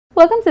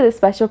Welcome to this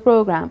special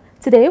program.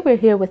 Today we're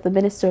here with the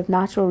Minister of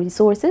Natural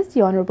Resources,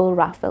 the Honorable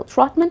Raphael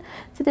Trotman,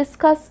 to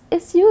discuss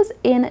issues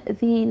in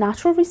the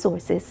natural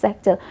resources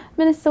sector.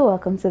 Minister,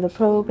 welcome to the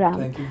program.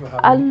 Thank you for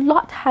having me. A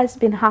lot has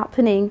been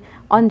happening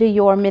under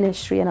your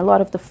ministry, and a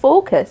lot of the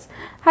focus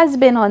has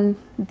been on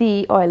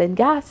the oil and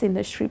gas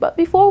industry. But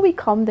before we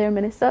come there,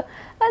 Minister,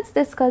 let's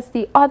discuss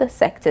the other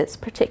sectors,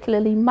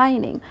 particularly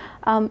mining.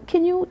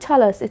 Can you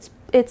tell us,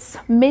 it's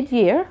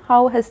mid-year,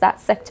 how has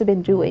that sector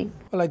been doing?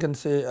 Well, I can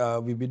say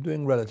we've been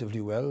doing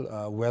relatively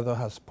well. Weather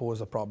has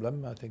posed a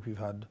problem. I think we've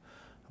had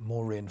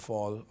more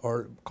rainfall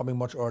or coming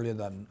much earlier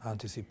than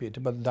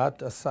anticipated. But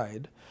that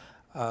aside,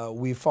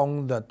 we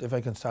found that if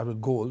I can start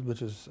with gold,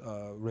 which is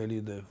really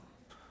the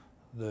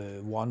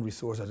one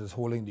resource that is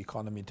holding the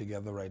economy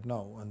together right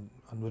now and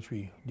on which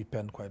we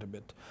depend quite a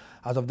bit.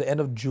 As of the end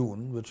of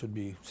June, which would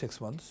be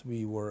 6 months,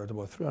 we were at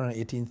about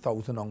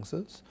 318,000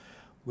 ounces,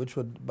 which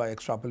would, by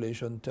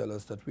extrapolation, tell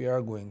us that we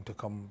are going to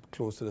come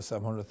close to the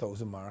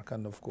 700,000 mark.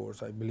 And of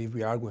course, I believe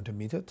we are going to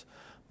meet it,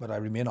 but I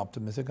remain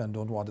optimistic and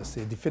don't want to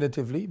say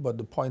definitively. But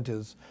the point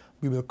is,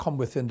 we will come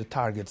within the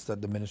targets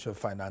that the Minister of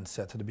Finance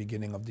set at the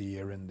beginning of the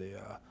year in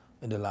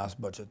the last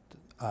budget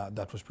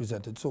that was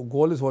presented. So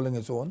gold is holding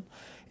its own.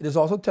 It is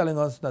also telling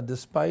us that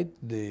despite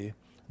the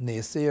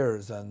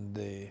naysayers and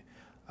the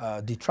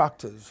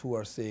detractors who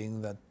are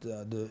saying that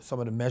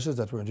some of the measures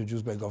that were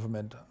introduced by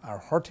government are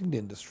hurting the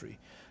industry,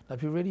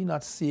 that we're really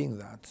not seeing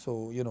that.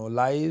 So, you know,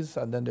 lies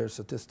and then there's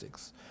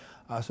statistics.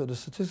 So the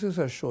statistics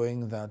are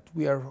showing that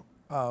we are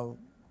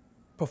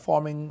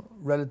performing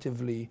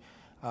relatively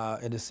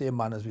in the same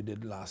manner as we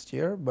did last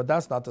year. But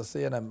that's not to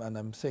say, and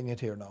I'm saying it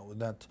here now,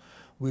 that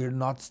we're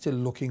not still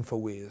looking for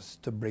ways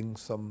to bring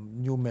some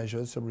new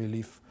measures, some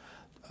relief,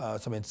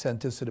 some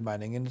incentives to the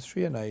mining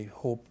industry. And I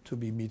hope to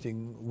be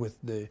meeting with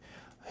the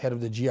head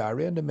of the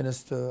GRA and the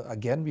minister.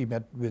 Again, we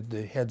met with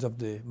the heads of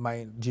the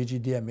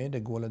GGDMA, the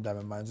Gold and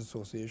Diamond Mines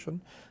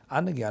Association,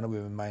 and the Guyana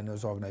Women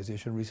Miners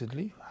Organization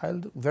recently.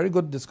 Held very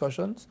good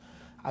discussions,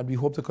 and we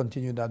hope to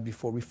continue that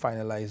before we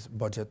finalize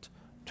budget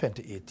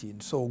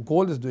 2018. So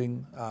gold is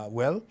doing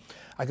well.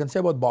 I can say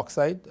about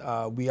bauxite,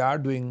 we are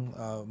doing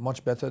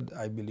much better,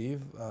 I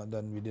believe,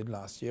 than we did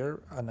last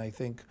year, and I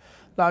think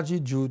largely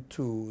due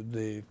to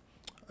the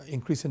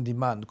increase in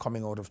demand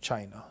coming out of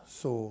China.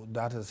 So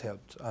that has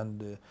helped,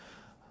 and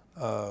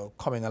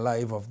coming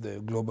alive of the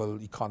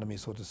global economy,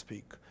 so to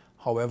speak.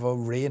 However,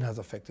 rain has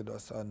affected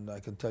us, and I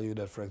can tell you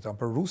that, for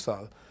example,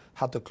 Rusal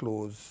had to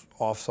close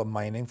off some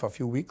mining for a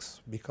few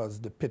weeks because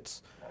the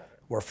pits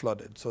were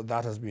flooded. So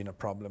that has been a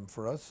problem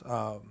for us.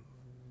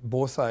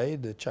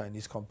 Bosai, the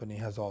Chinese company,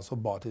 has also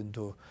bought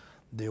into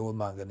the old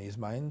manganese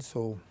mine.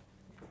 So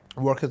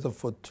work is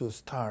afoot to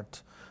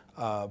start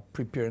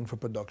preparing for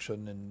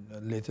production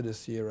in later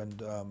this year,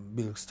 and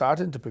we're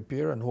starting to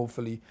prepare, and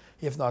hopefully,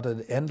 if not at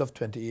the end of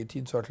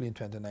 2018, certainly in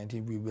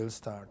 2019, we will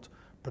start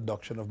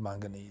production of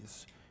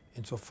manganese.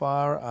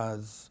 Insofar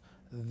as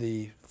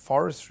the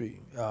forestry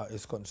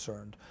is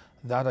concerned,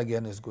 that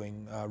again is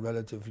going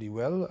relatively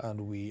well, and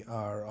we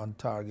are on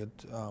target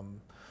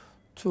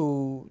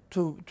to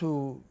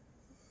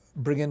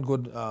bring in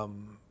good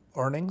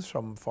earnings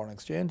from foreign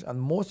exchange,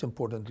 and most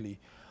importantly,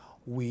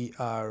 we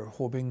are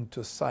hoping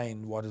to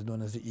sign what is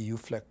known as the EU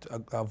FLECT,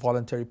 a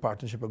voluntary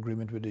partnership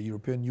agreement with the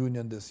European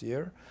Union this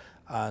year,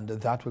 and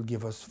that will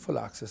give us full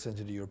access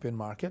into the European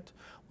market.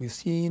 We've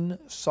seen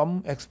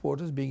some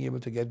exporters being able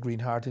to get green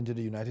heart into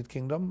the United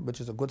Kingdom, which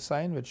is a good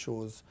sign, which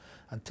shows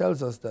and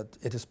tells us that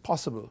it is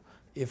possible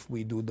if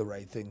we do the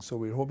right thing. So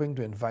we're hoping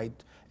to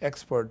invite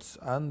experts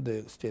and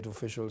the state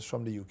officials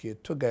from the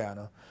UK to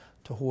Guyana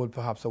to hold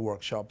perhaps a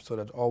workshop so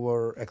that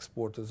our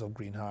exporters of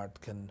green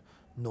heart can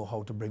know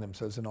how to bring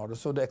themselves in order.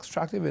 So the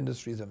extractive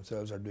industries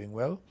themselves are doing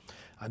well,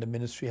 and the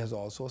ministry has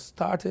also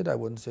started, I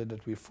wouldn't say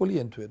that we're fully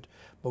into it,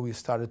 but we've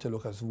started to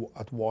look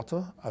at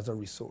water as a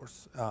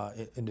resource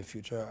in the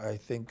future. I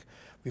think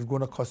we've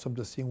grown accustomed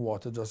to seeing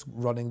water just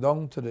running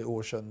down to the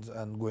oceans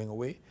and going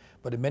away,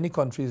 but in many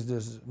countries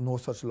there's no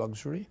such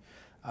luxury,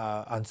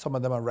 and some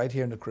of them are right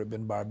here in the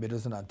Caribbean.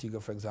 Barbados and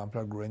Antigua, for example,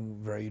 are growing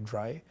very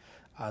dry,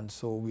 and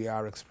so we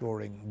are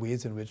exploring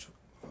ways in which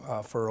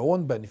for our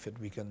own benefit,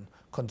 we can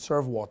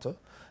conserve water,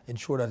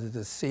 ensure that it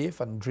is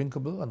safe and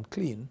drinkable and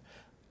clean,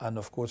 and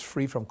of course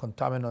free from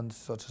contaminants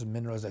such as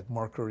minerals like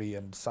mercury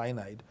and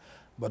cyanide,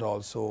 but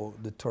also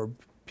the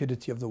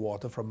turbidity of the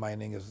water from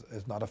mining is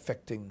not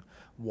affecting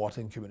water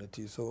in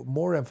communities. So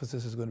more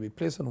emphasis is going to be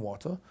placed on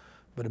water,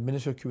 but the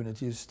Ministry of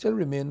Communities still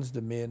remains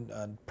the main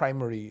and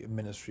primary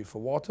ministry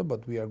for water,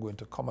 but we are going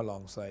to come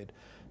alongside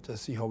to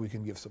see how we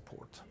can give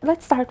support.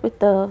 Let's start with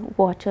the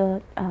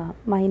water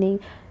mining,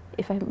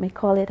 if I may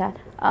call it that.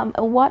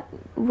 What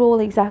role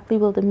exactly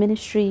will the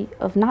Ministry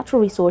of Natural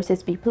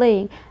Resources be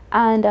playing?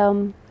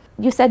 And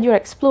you said you're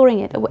exploring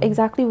it.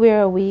 Exactly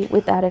where are we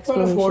with that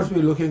exploration? Well, of course,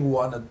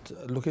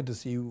 we're looking to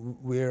see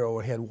where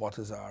our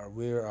headwaters are,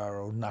 where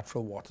are our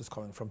natural waters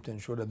coming from, to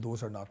ensure that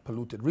those are not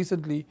polluted.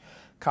 Recently,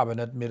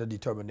 Cabinet made a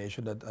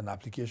determination that an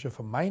application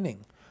for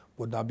mining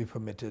would not be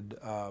permitted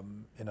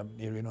in an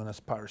area known as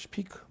Parish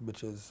Peak,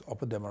 which is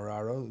Upper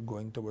Demerara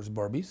going towards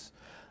Berbice,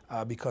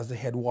 because the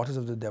headwaters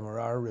of the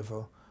Demerara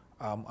River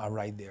are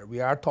right there. We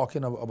are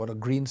talking about a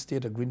green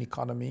state, a green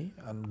economy,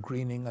 and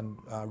greening and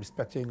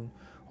respecting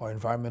our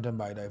environment and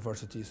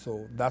biodiversity.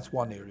 So that's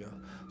one area.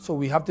 So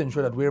we have to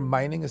ensure that where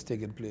mining is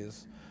taking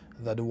place,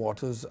 that the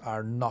waters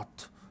are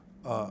not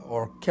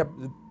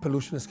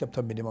pollution is kept to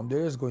a minimum.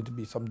 There is going to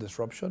be some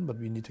disruption, but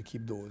we need to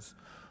keep those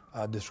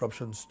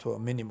disruptions to a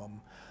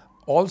minimum.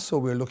 Also,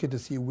 we're looking to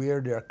see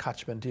where there are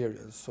catchment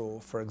areas. So,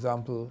 for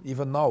example,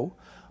 even now,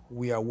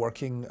 we are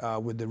working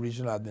with the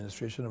regional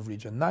administration of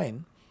Region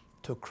 9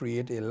 to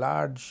create a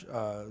large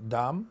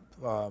dam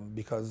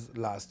because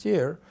last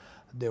year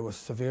there was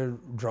severe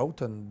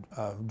drought and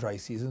dry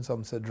season,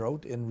 some said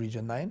drought, in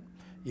Region 9,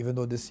 even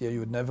though this year you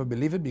would never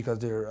believe it because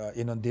they're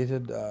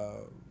inundated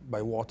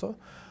by water.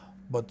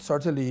 But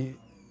certainly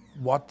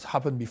what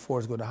happened before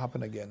is going to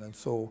happen again. And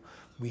so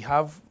we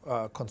have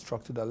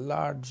constructed a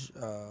large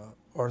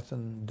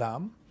earthen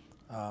dam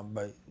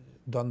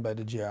done by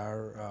the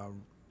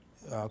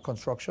GR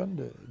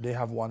construction. They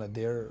have one at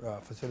their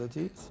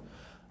facilities,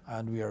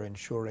 and we are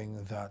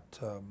ensuring that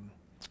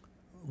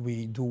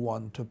we do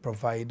want to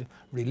provide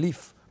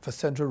relief for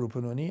Central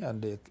Rupununi,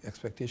 and the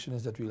expectation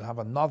is that we'll have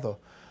another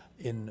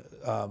in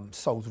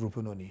South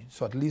Rupununi.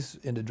 So at least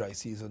in the dry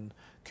season,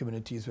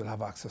 communities will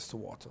have access to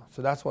water.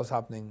 So that's what's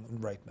happening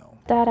right now.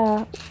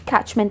 That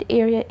catchment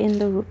area in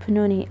the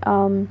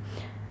Rupununi,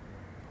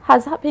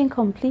 has that been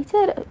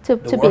completed to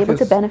be able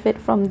to benefit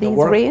from these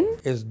rains? The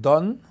work is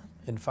done.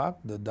 In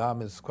fact, the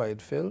dam is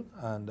quite filled,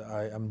 and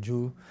I am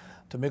due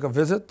to make a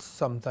visit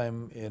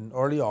sometime in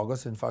early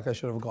August. In fact, I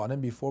should have gone in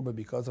before, but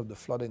because of the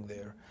flooding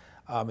there,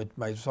 it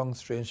might sound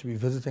strange to be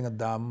visiting a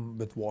dam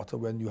with water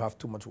when you have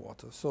too much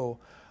water. So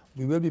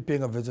we will be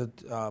paying a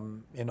visit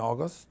in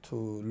August to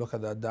look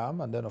at that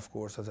dam. And then, of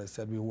course, as I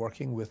said, we're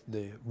working with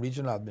the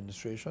regional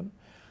administration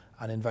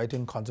and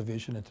inviting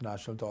Conservation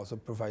International to also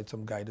provide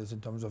some guidance in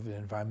terms of the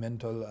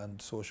environmental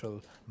and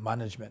social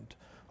management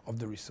of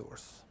the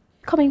resource.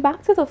 Coming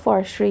back to the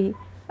forestry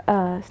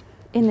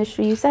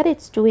industry, you said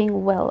it's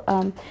doing well.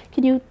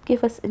 Can you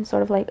give us in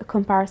sort of like a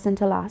comparison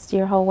to last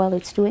year how well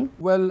it's doing?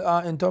 Well,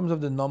 in terms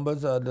of the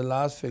numbers, the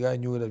last figure I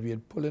knew that we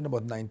had pulled in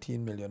about $19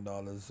 million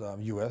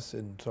US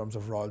in terms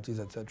of royalties,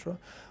 etc.,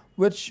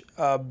 which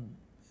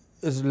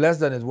is less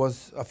than it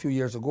was a few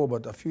years ago.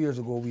 But a few years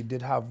ago, we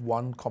did have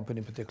one company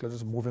in particular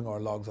just moving our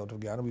logs out of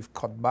Guyana. We've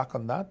cut back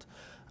on that,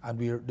 and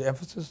the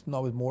emphasis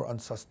now is more on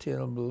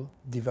sustainable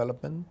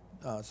development,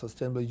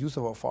 sustainable use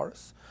of our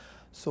forests.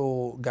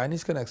 So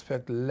Guyanese can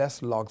expect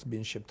less logs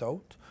being shipped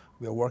out.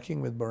 We are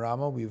working with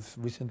Barama. We've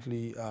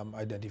recently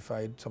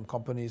identified some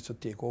companies to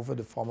take over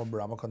the former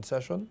Barama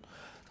concession,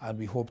 and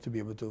we hope to be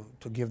able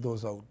to give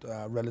those out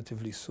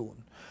relatively soon.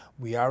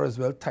 We are as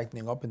well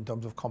tightening up in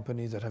terms of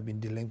companies that have been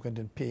delinquent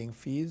in paying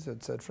fees,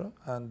 etc.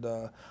 And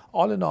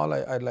all in all,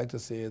 I'd like to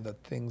say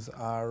that things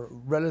are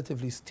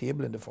relatively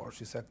stable in the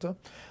forestry sector,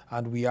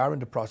 and we are in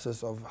the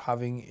process of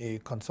having a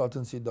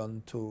consultancy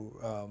done to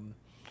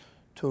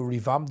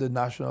revamp the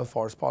national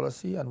forest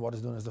policy and what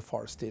is known as the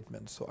forest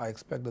statement. So I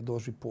expect that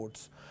those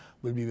reports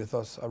will be with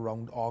us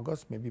around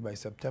August, maybe by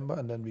September,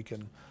 and then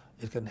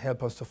it can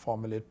help us to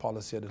formulate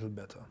policy a little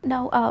better.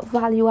 Now,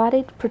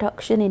 value-added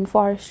production in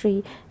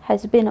forestry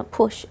has been a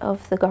push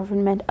of the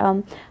government.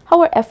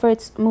 How are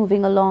efforts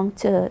moving along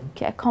to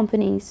get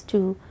companies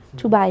to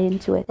buy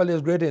into it? Well,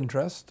 there's great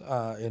interest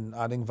in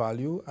adding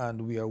value,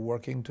 and we are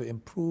working to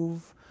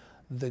improve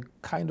the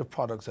kind of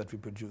products that we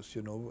produce.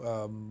 You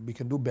know, we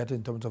can do better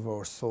in terms of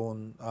our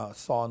sawn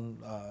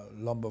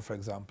lumber, for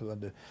example,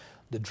 and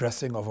the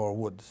dressing of our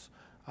woods.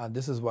 And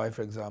this is why,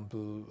 for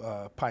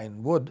example,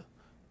 pine wood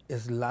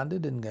is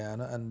landed in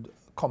Guyana and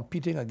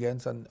competing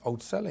against and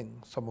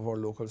outselling some of our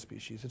local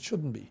species. It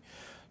shouldn't be.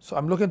 So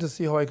I'm looking to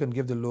see how I can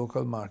give the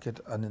local market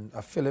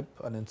a fillip,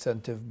 an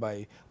incentive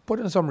by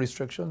putting some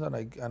restrictions,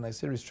 and I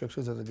say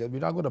restrictions as again, we're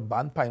not going to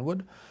ban pine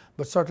wood,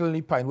 but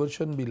certainly pine wood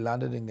shouldn't be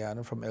landed in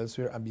Guyana from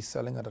elsewhere and be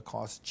selling at a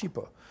cost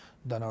cheaper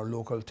than our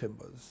local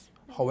timbers.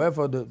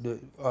 However,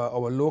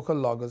 our local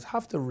loggers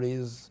have to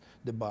raise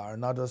the bar,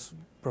 not just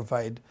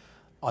provide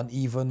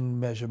uneven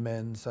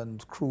measurements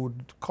and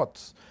crude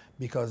cuts,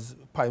 because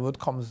pine wood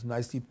comes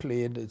nicely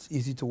planed, it's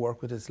easy to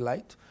work with, it's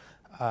light.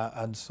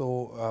 And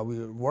so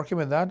we're working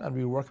with that, and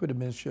we're working with the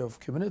Ministry of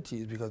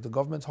Communities, because the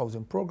government's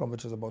housing program,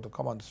 which is about to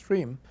come on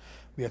stream,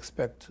 we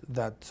expect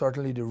that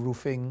certainly the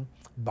roofing,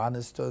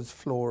 banisters,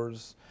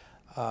 floors,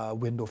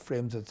 window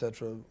frames,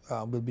 etc.,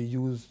 will be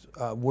used,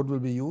 wood will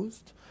be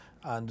used.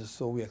 And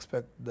so we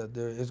expect that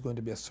there is going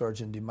to be a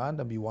surge in demand,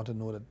 and we want to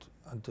know that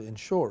and to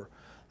ensure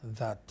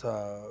that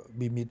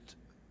we meet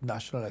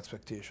national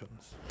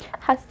expectations.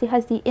 Has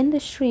the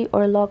industry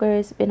or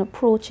loggers been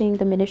approaching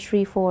the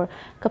ministry for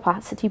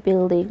capacity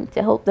building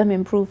to help them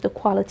improve the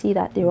quality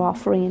that they're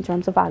offering in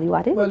terms of value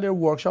added? Well, there are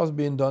workshops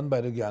being done by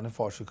the Guyana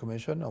Forestry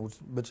Commission,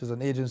 which is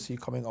an agency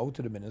coming out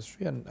to the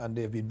ministry, and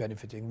they've been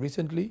benefiting.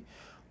 Recently,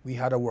 we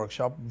had a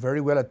workshop,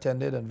 very well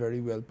attended and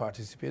very well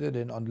participated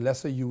in, on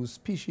lesser used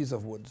species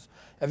of woods.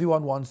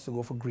 Everyone wants to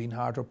go for green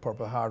heart or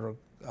purple heart or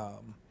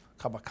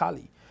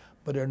kabakali,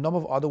 but there are a number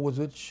of other woods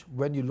which,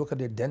 when you look at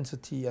their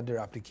density and their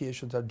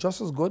applications, are just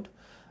as good,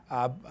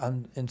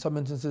 and in some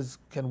instances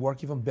can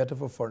work even better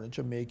for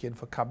furniture making,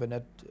 for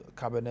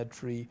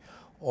cabinetry,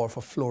 or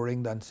for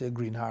flooring than, say,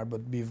 green heart.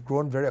 But we've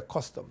grown very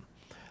accustomed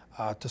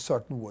to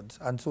certain woods.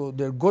 And so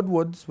they're good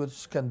woods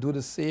which can do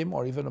the same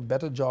or even a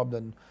better job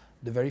than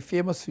the very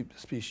famous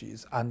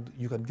species, and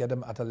you can get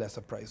them at a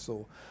lesser price.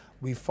 So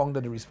we found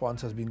that the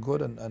response has been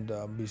good, and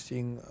we're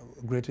seeing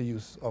greater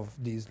use of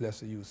these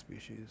lesser used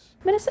species.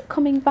 Minister,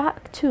 coming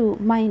back to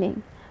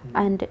mining,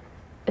 and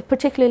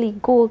particularly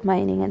gold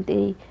mining and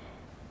the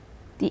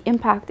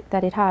impact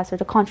that it has, or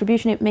the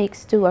contribution it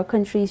makes to our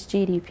country's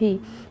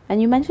GDP.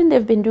 And you mentioned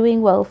they've been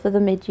doing well for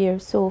the mid-year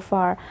so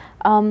far.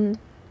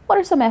 What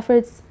are some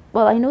efforts?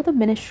 Well, I know the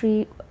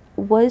ministry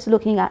was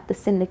looking at the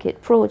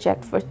syndicate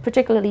project for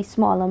particularly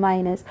smaller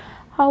miners.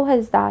 How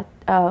has that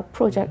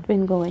project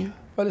been going?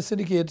 Well, the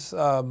syndicates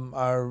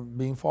are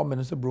being formed.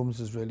 Minister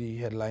Brooms is really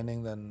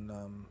headlining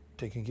and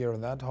taking care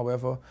of that.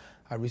 However,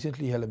 I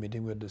recently held a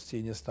meeting with the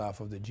senior staff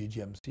of the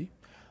GGMC.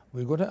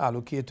 We're going to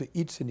allocate to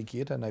each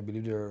syndicate, and I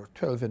believe there are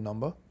 12 in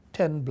number,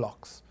 10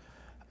 blocks.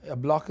 A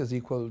block is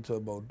equal to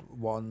about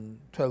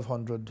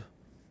 1,200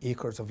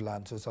 acres of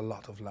land, so it's a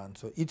lot of land.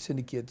 So each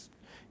syndicate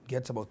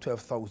gets about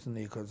 12,000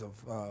 acres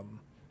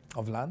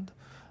of land,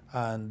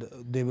 and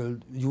they will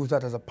use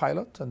that as a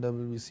pilot, and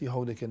then we'll see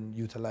how they can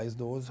utilize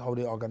those, how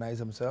they organize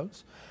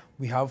themselves.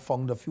 We have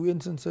found a few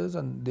instances,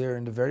 and they're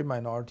in the very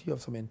minority,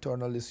 of some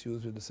internal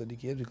issues with the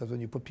syndicate, because when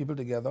you put people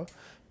together,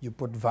 you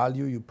put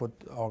value, you put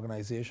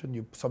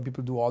organization, some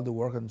people do all the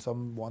work and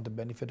some want to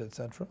benefit,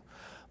 etc.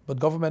 But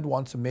government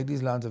wants to make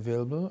these lands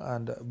available,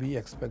 and we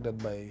expect that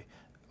by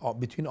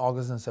between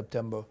August and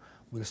September,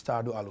 we'll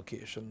start the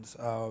allocations.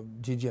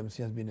 GGMC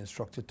has been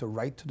instructed to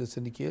write to the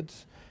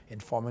syndicates,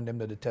 informing them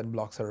that the 10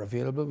 blocks are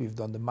available. We've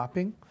done the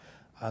mapping,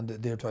 and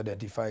they're to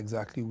identify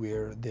exactly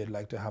where they'd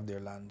like to have their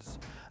lands.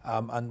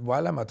 And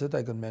while I'm at it,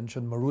 I can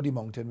mention Marudi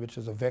Mountain, which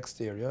is a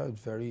vexed area.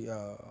 It's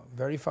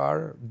very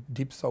far,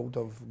 deep south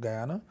of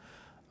Guyana.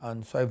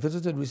 And so I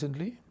visited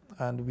recently,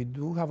 and we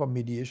do have a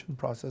mediation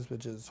process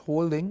which is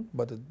holding,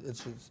 but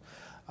it's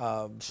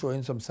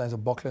showing some signs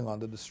of buckling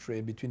under the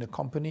strain between the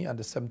company and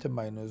the 70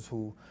 miners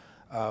who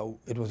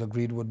it was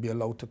agreed would be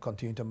allowed to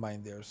continue to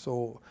mine there.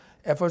 So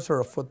efforts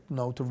are afoot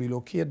now to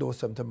relocate those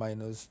 70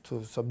 miners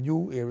to some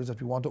new areas that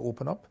we want to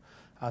open up,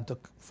 and to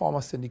form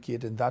a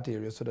syndicate in that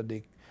area so that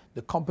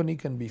the company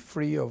can be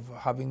free of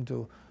having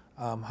to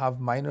have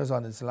miners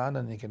on its land,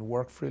 and they can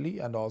work freely,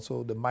 and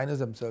also the miners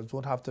themselves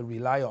won't have to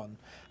rely on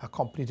a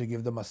company to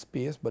give them a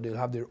space, but they'll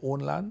have their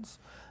own lands.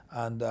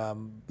 And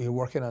we're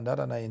working on that,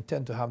 and I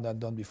intend to have that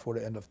done before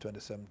the end of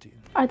 2017.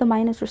 Are the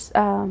miners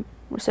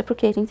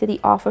reciprocating to the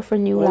offer for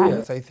new land?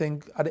 Yes, I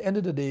think at the end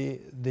of the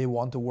day, they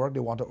want to work, they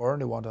want to earn,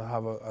 they want to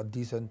have a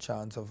decent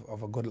chance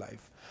of a good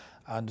life.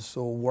 And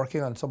so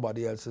working on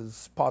somebody else's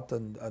spot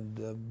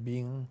and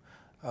being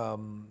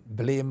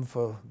blamed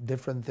for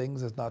different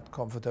things is not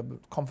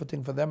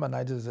comforting for them, and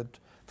neither is it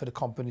for the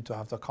company to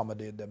have to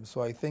accommodate them.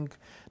 So I think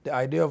the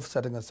idea of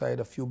setting aside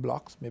a few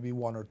blocks, maybe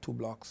 1 or 2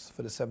 blocks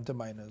for the 70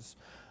 miners,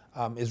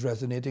 is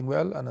resonating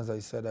well, and as I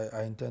said,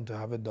 I intend to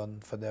have it done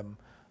for them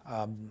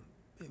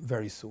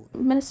very soon.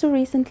 Minister,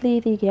 recently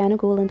the Guyana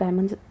Gold and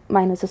Diamond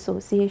Miners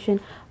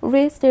Association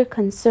raised their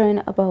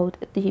concern about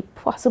the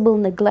possible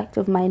neglect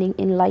of mining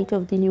in light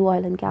of the new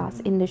oil and gas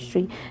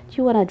industry. Do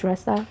you want to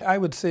address that? I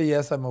would say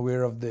yes, I'm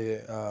aware of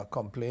the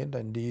complaint.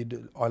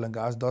 Indeed, oil and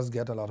gas does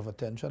get a lot of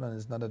attention, and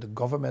it's not that the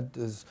government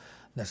is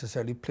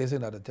necessarily placing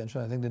that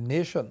attention. I think the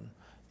nation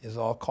is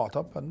all caught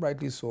up, and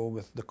rightly so,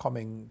 with the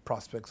coming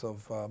prospects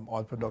of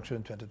oil production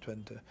in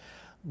 2020.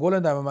 Gold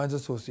and Diamond Mines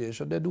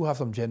Association, they do have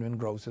some genuine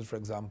grouses. For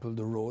example,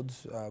 the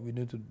roads, we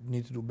need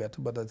to do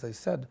better. But as I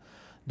said,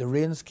 the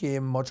rains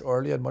came much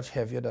earlier and much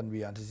heavier than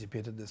we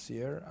anticipated this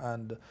year,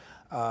 and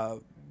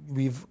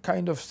we've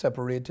kind of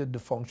separated the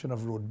function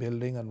of road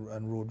building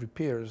and road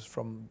repairs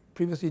from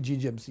previously.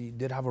 GGMC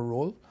did have a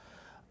role,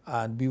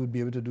 and we would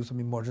be able to do some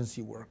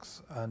emergency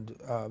works, and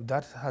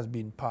that has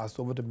been passed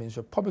over to the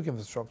Ministry of Public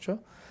Infrastructure.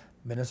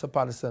 Minister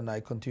Patterson and I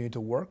continue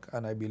to work,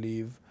 and I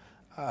believe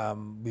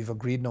we've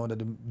agreed now that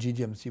the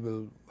GGMC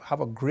will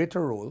have a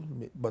greater role,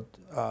 but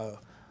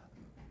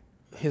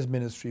his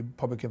ministry,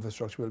 Public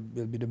Infrastructure,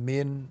 will be the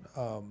main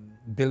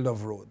builder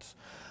of roads.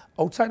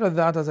 Outside of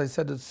that, as I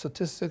said, the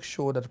statistics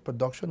show that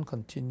production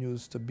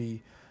continues to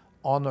be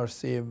on or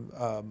same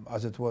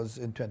as it was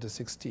in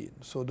 2016.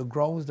 So the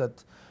grounds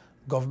that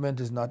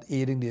government is not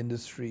aiding the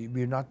industry,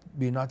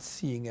 we're not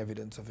seeing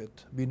evidence of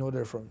it. We know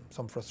there are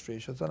some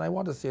frustrations, and I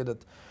want to say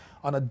that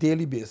on a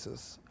daily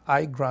basis,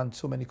 I grant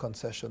so many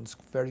concessions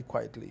very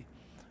quietly,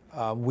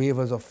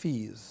 waivers of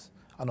fees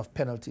and of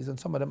penalties, and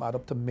some of them add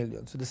up to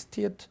millions. So the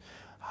state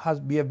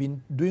we have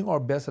been doing our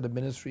best at the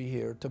ministry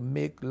here to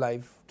make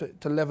life,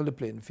 to level the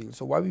playing field.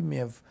 So while we may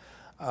have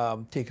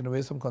taken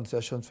away some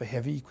concessions for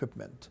heavy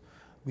equipment,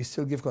 We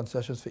still give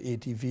concessions for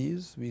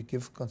ATVs. We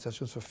give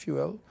concessions for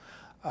fuel.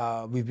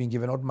 We've been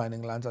giving out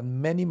mining lands,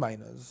 and many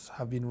miners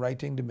have been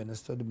writing the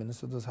minister. The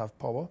minister does have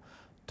power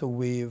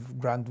to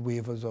grant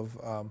waivers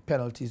of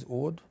penalties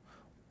owed,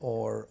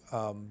 or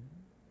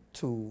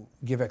to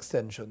give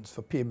extensions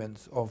for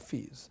payments of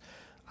fees.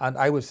 And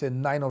I would say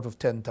 9 out of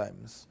 10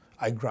 times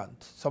I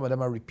grant. Some of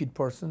them are repeat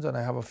persons, and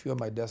I have a few on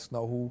my desk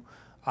now who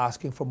are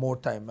asking for more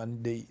time,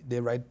 and they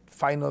write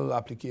final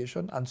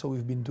application, and so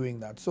we've been doing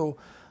that. So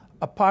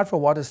apart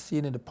from what is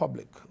seen in the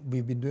public,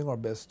 we've been doing our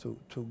best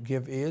to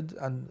give aid,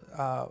 and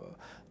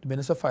the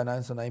Minister of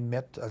Finance and I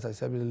met, as I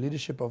said, with the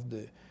leadership of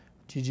the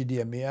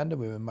GGDMA and the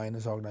Women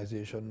Miners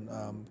Organization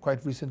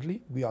quite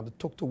recently. We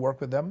undertook to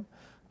work with them,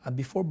 and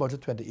before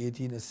Budget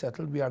 2018 is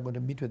settled, we are going to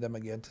meet with them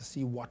again to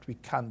see what we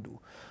can do.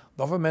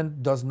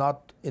 Government does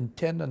not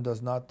intend and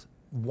does not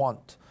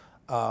want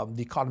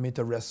the economy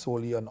to rest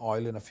solely on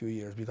oil in a few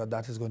years, because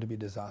that is going to be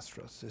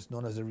disastrous. It's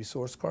known as a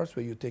resource curse,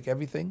 where you take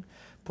everything,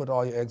 put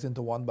all your eggs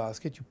into one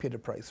basket, you pay the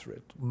price for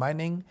it.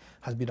 Mining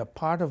has been a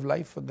part of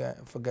life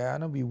for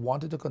Guyana. We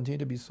want it to continue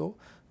to be so.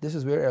 This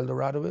is where El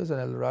Dorado is, and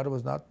El Dorado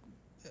was not,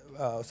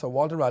 so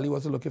Walter Raleigh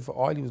wasn't looking for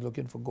oil, he was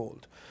looking for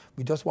gold.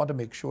 We just want to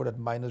make sure that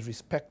miners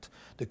respect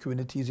the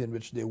communities in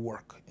which they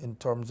work in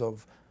terms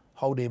of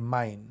how they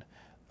mine,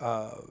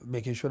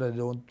 making sure that they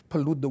don't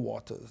pollute the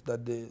waters,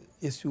 that the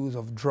issues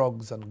of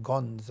drugs and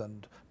guns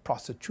and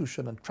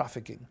prostitution and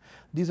trafficking,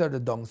 these are the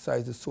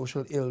downsides, the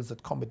social ills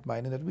that come with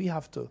mining that we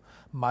have to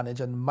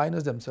manage, and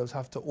miners themselves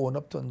have to own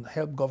up to and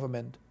help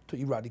government to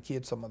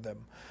eradicate some of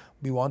them.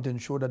 We want to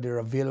ensure that there are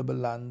available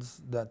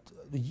lands that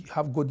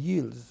have good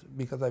yields,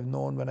 because I've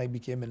known when I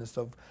became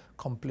minister of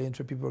complaints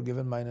where people were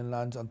given mining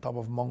lands on top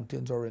of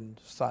mountains or in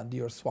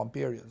sandy or swamp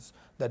areas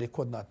that they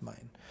could not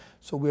mine.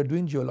 So we're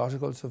doing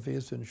geological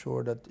surveys to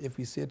ensure that if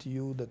we say to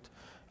you that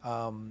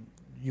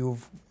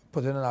you've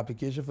put in an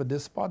application for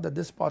this spot, that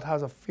this spot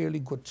has a fairly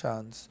good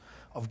chance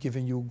of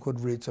giving you good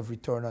rates of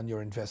return on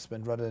your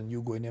investment, rather than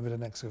you going in with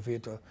an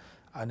excavator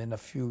and in a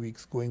few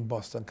weeks going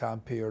bust and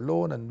can't pay your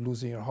loan and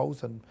losing your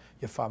house and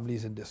your family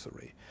is in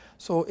disarray.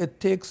 So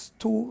it takes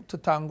two to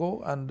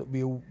tango, and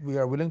we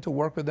are willing to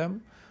work with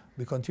them.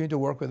 We continue to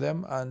work with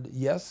them, and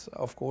yes,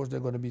 of course, there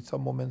are going to be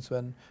some moments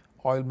when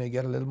oil may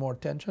get a little more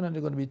attention, and there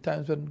are going to be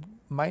times when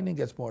mining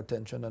gets more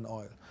attention than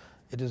oil.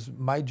 It is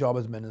my job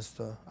as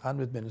minister and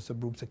with Minister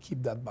Brooks to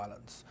keep that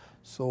balance.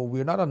 So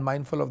we're not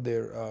unmindful of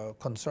their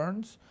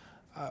concerns,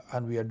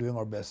 and we are doing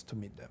our best to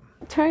meet them.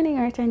 Turning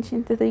our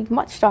attention to the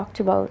much talked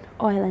about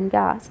oil and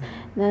gas.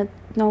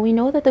 Now we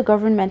know that the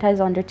government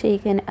has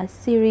undertaken a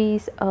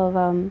series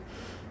of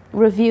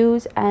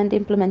reviews and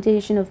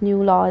implementation of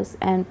new laws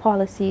and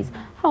policies.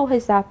 How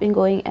has that been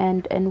going,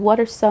 and what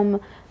are some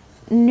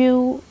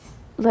new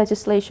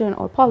legislation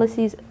or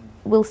policies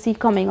we'll see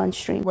coming on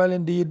stream? Well,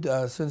 indeed,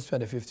 since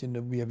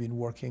 2015, we have been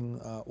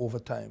working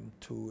overtime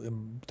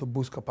to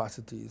boost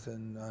capacities,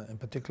 and in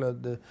particular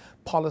the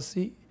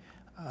policy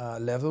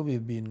level.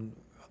 We've been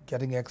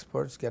getting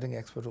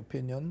expert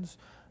opinions,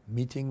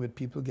 meeting with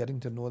people, getting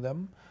to know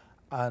them,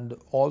 and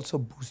also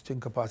boosting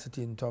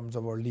capacity in terms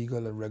of our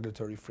legal and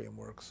regulatory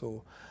framework.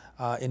 So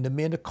in the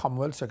main, the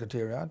Commonwealth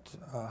Secretariat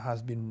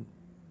has been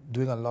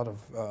doing a lot of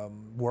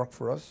work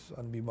for us,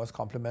 and we must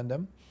compliment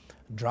them.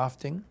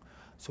 Drafting.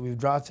 So we've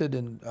drafted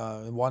in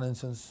one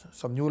instance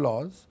some new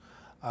laws.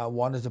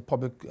 One is the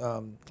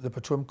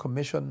Petroleum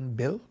Commission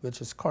bill,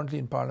 which is currently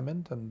in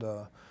Parliament, and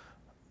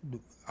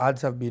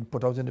ads have been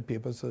put out in the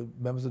paper so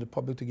members of the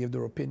public to give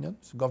their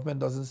opinions. Government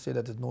doesn't say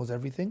that it knows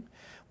everything.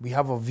 We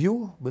have a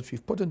view which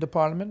we've put into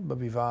Parliament, but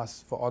we've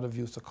asked for other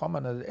views to come,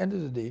 and at the end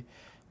of the day,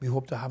 we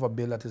hope to have a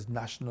bill that is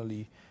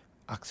nationally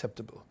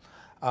acceptable.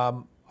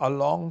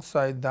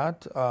 Alongside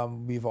that,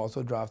 we've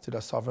also drafted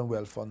a sovereign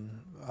wealth fund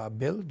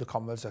bill, the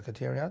Commonwealth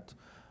Secretariat.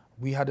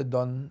 We had it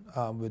done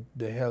with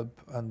the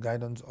help and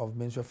guidance of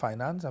Ministry of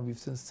Finance, and we've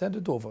since sent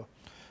it over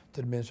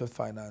to the Ministry of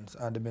Finance,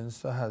 and the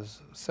Minister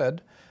has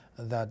said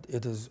that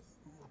it is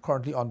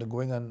currently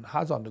undergoing and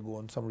has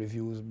undergone some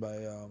reviews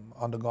by,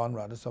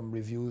 some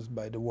reviews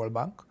by the World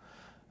Bank,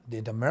 the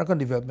American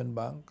Development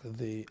Bank,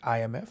 the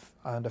IMF,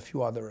 and a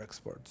few other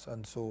experts.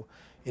 And so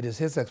it is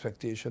his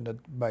expectation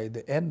that by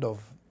the end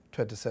of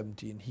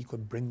 2017, he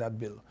could bring that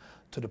bill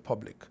to the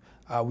public.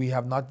 We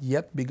have not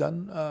yet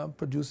begun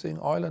producing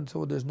oil, and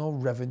so there's no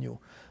revenue.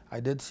 I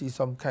did see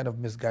some kind of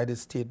misguided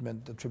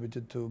statement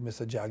attributed to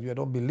Mr. Jaggi. I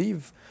don't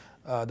believe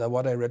that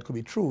what I read could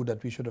be true,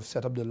 that we should have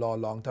set up the law a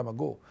long time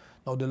ago.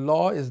 Now, the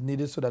law is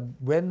needed so that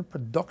when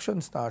production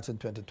starts in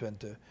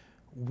 2020,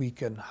 we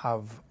can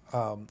have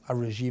a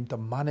regime to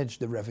manage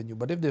the revenue.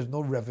 But if there's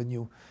no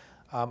revenue,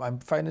 I'm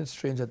finding it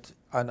strange that,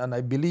 and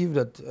I believe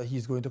that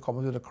he's going to come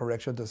up with a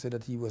correction to say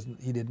that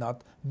he did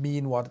not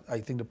mean what I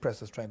think the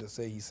press is trying to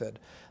say. He said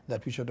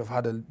that we should have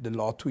had the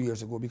law 2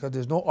 years ago, because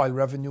there's no oil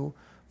revenue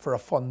for a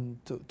fund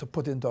to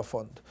put into a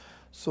fund.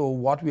 So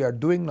what we are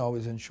doing now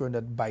is ensuring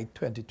that by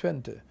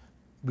 2020,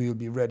 we will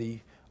be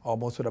ready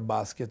almost with a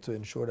basket to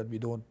ensure that we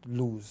don't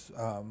lose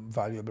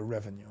valuable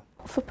revenue.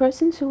 For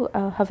persons who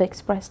have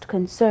expressed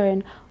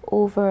concern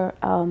over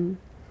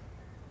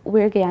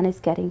where Guyana is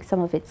getting some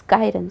of its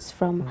guidance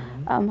from.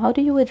 How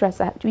do you address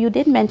that? You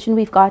did mention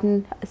we've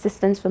gotten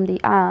assistance from the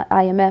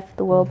IMF,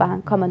 the World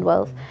Bank,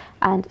 Commonwealth,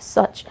 and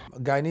such.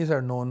 Guyanese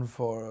are known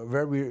for,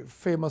 very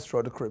famous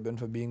throughout the Caribbean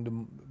for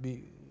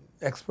being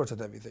experts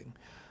at everything.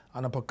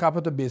 On a per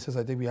capita basis,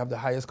 I think we have the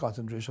highest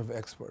concentration of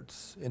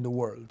experts in the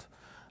world.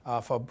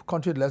 For a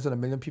country with less than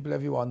 1 million people,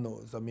 everyone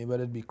knows. I mean,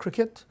 whether it be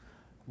cricket,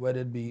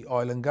 whether it be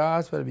oil and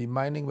gas, whether it be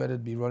mining, whether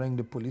it be running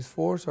the police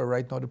force, or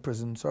right now the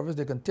prison service,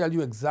 they can tell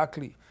you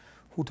exactly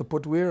who to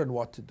put where and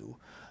what to do.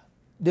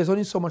 There's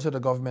only so much that the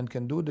government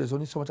can do. There's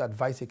only so much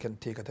advice it can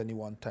take at any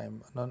one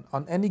time. And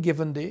on any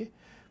given day,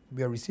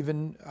 we are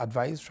receiving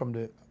advice from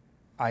the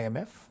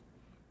IMF,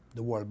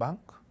 the World Bank,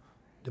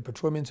 the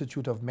Petroleum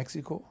Institute of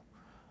Mexico,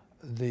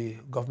 the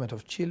government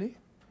of Chile,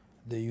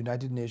 the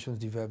United Nations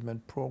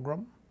Development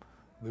Program.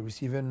 We're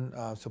receiving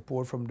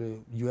support from the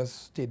U.S.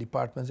 State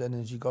Department's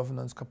Energy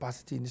Governance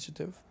Capacity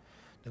Initiative,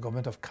 the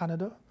government of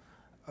Canada,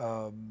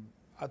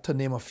 to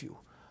name a few.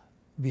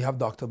 We have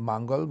Dr.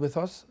 Mangal with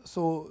us,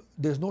 so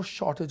there's no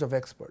shortage of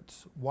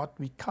experts. What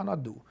we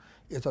cannot do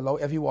is allow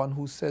everyone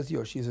who says he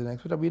or she is an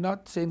expert, and we're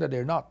not saying that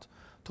they're not,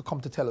 to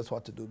come to tell us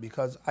what to do,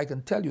 because I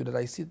can tell you that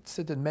I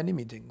sit in many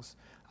meetings,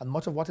 and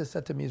much of what is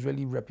said to me is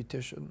really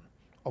repetition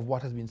of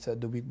what has been said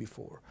the week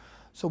before.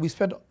 So we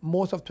spent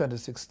most of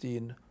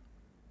 2016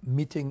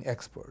 meeting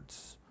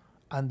experts.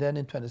 And then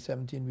in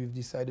 2017, we've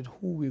decided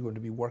who we're going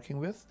to be working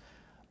with.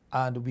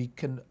 And we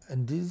can,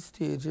 in these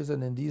stages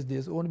and in these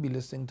days, only be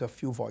listening to a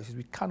few voices.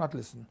 We cannot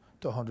listen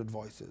to 100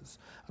 voices.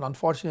 And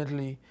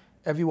unfortunately,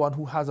 everyone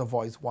who has a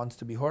voice wants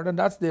to be heard, and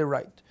that's their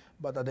right.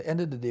 But at the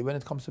end of the day, when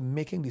it comes to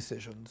making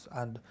decisions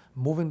and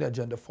moving the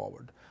agenda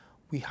forward,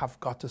 we have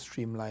got to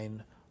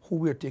streamline who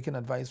we're taking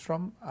advice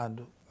from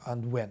and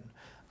when.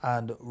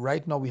 And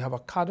right now, we have a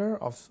cadre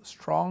of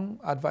strong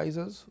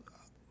advisors.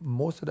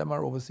 Most of them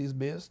are overseas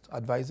based,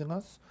 advising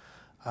us,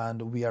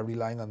 and we are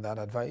relying on that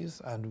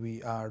advice, and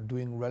we are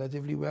doing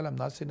relatively well. I'm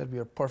not saying that we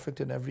are perfect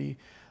in every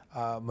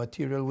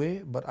material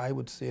way, but I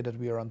would say that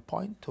we are on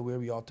point to where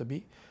we ought to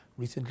be.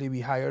 Recently,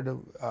 we hired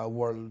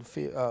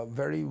a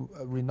very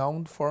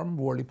renowned firm,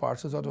 Worley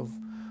Parsons, out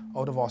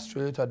of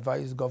Australia, to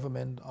advise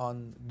government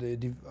on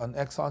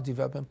Exxon's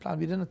development plan.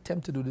 We didn't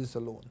attempt to do this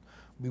alone.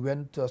 We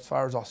went as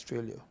far as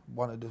Australia,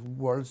 one of the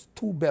world's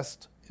 2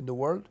 best in the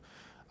world.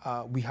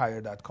 We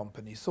hired that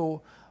company.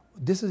 So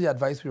this is the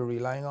advice we're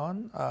relying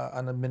on.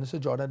 And Minister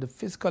Jordan, the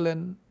fiscal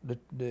end,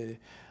 the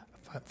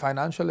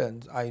financial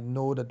end, I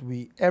know that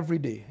we, every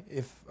day,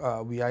 if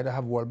we either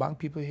have World Bank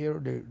people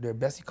here, they're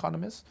best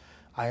economists,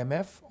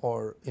 IMF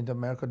or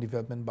Inter-American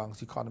Development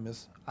Bank's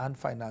economists and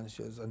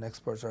financiers and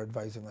experts are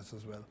advising us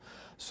as well.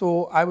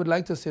 So I would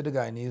like to say to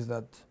Guyanese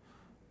that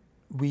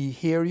we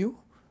hear you.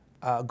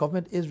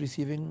 Government is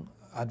receiving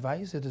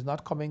advice. It is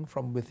not coming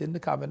from within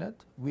the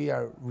cabinet. We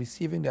are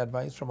receiving the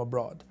advice from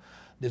abroad.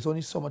 There's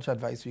only so much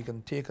advice we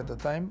can take at a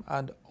time,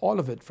 and all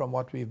of it, from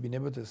what we've been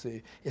able to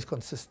say, is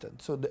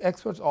consistent. So the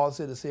experts all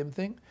say the same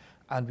thing,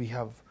 and we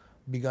have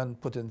begun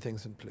putting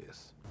things in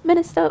place.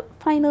 Minister,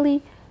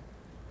 finally,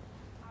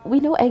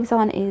 we know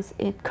Exxon is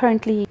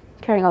currently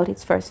carrying out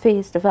its first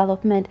phase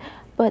development,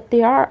 but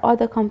there are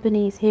other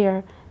companies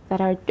here that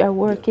are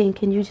working. Yeah.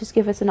 Can you just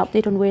give us an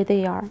update on where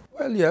they are?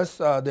 Well, yes,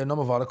 there are a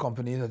number of other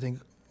companies. I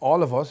think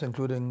all of us,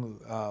 including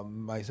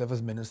myself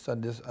as minister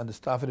and the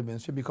staff of the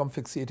ministry, become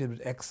fixated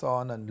with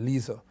Exxon and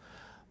Liza.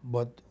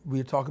 But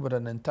we're talking about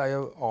an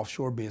entire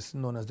offshore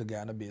basin known as the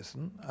Guyana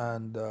Basin,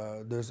 and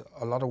there's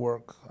a lot of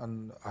work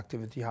and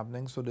activity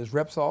happening. So there's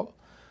Repsol,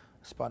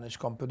 a Spanish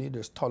company,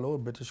 there's Tullow, a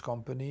British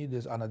company,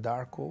 there's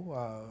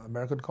Anadarko,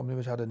 American company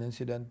which had an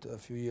incident a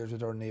few years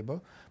with our neighbor,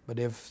 but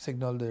they've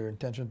signaled their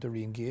intention to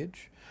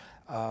re-engage.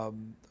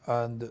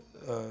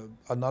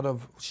 Another,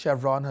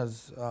 Chevron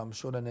has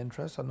shown an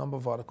interest. A number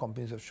of other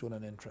companies have shown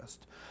an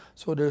interest.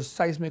 So there's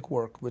seismic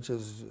work, which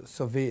is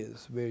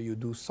surveys, where you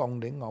do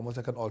sounding, almost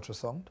like an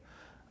ultrasound.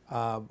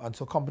 And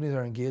so companies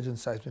are engaged in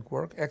seismic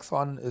work.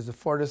 Exxon is the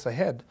furthest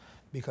ahead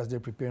because they're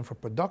preparing for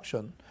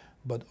production,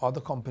 but other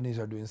companies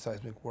are doing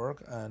seismic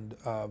work, and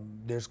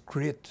there's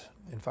great,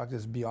 in fact,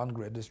 it's beyond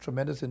great. There's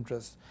tremendous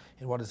interest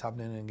in what is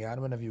happening in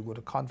Guyana. Whenever you go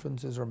to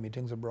conferences or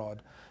meetings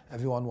abroad,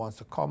 everyone wants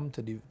to come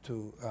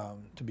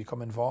to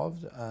become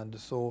involved, and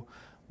so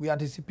we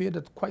anticipate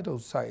that quite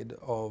outside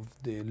of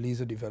the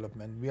Liza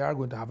development, we are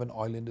going to have an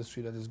oil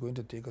industry that is going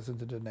to take us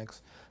into the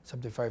next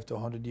 75 to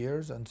 100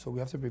 years, and so we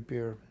have to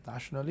prepare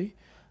nationally,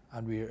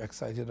 and we're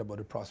excited about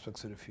the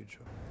prospects of the future.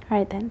 All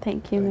right then,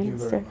 thank you,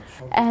 Minister. You very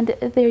much. And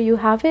there you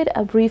have it,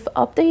 a brief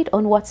update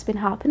on what's been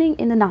happening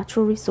in the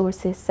natural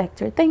resources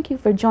sector. Thank you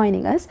for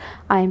joining us.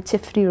 I am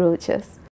Tiffany Roches.